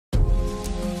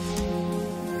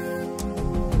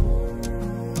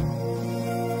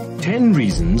10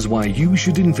 reasons why you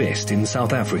should invest in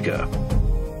South Africa.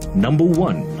 Number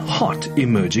 1. Hot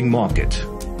emerging market.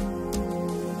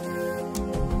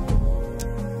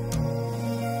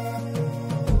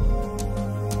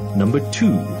 Number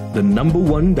 2. The number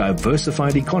 1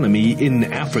 diversified economy in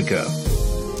Africa.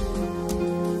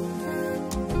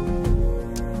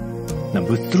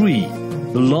 Number 3.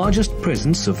 The largest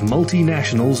presence of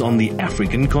multinationals on the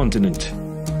African continent.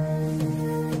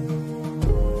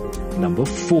 Number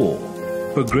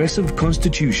 4. Progressive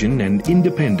constitution and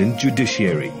independent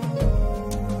judiciary.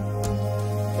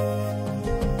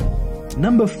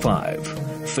 Number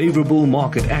 5. Favorable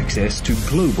market access to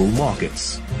global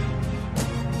markets.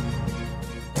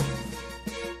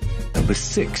 Number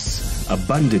 6.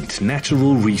 Abundant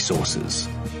natural resources.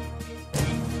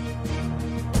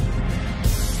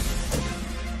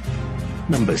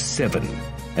 Number 7.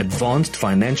 Advanced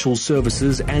financial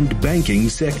services and banking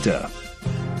sector.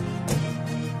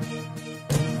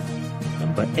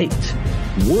 Number 8.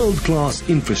 World-class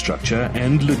infrastructure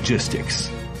and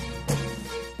logistics.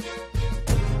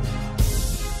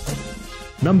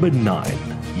 Number 9.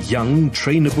 Young,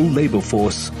 trainable labor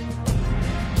force.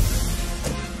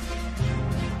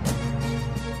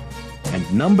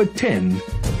 And number 10.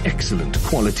 Excellent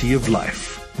quality of life.